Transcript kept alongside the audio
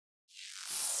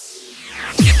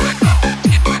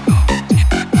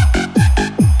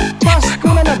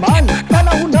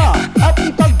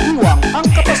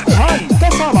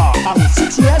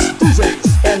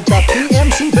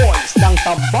TMC Boys ng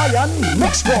Tambayan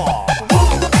Mix Club.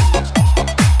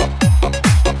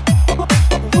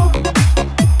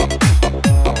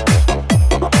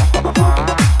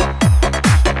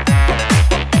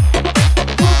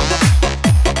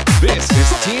 This is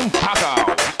Team PAKAW.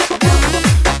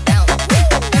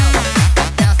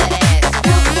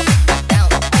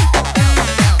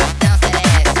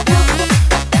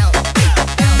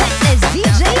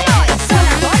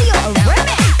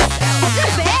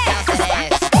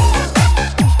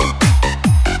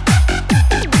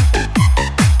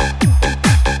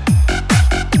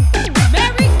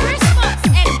 Merry Christmas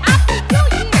and Happy New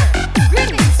Year!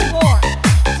 Greetings for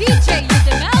DJ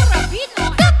Eudemel,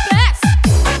 the best!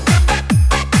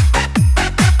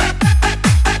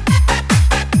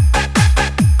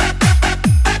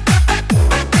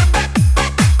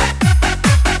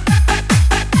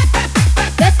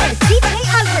 This is DJ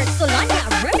Albert Solana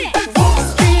Remix.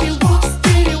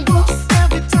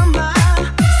 Every time I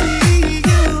see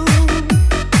you.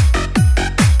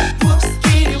 Whoops,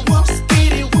 kitty,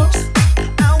 whoops,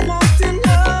 I want to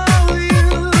know you.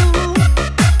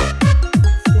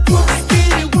 Whoops,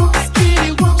 kitty,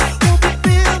 whoops, hope you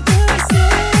feel the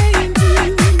same too.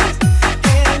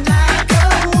 And I go,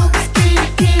 whoops,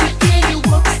 kitty,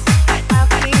 whoops, I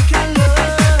think I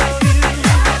love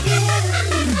you.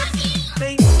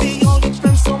 Baby, all your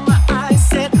friends on my eyes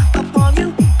set upon you.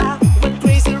 I went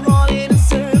crazy rolling in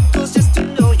circles just to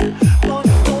know you. Don't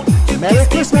you Merry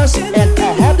Christmas and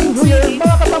a Happy New Year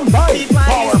mga katambay!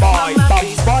 Powered by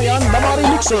Tambayan Damari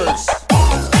Mixers.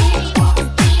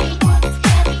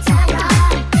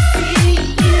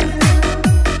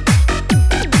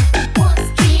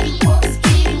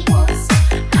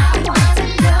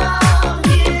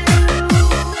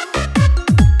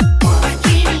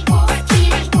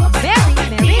 Merry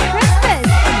Christmas and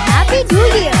Happy New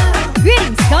Year!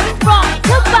 Greetings coming from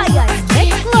Tambayan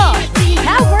Mix Club,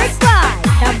 powered by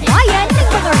Tambayan ng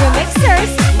mga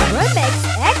remixers, remix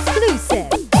exclusive.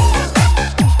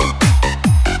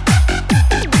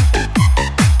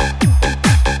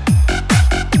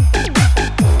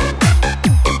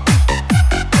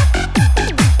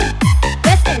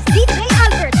 This is DJ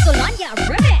Albert Solana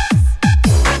Remix.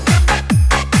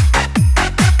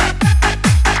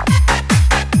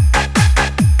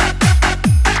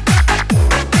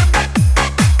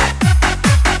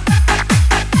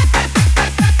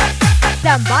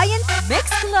 Tambayan Mix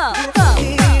Club.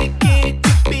 Get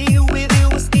to be with you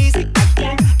was easy.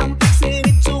 I'm fixing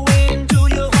it to into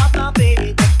your heart now,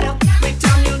 baby. Every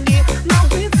time you need my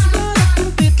lips, you're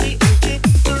completely in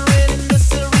the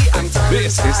necessary. I'm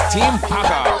This is Team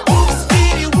PAKAW.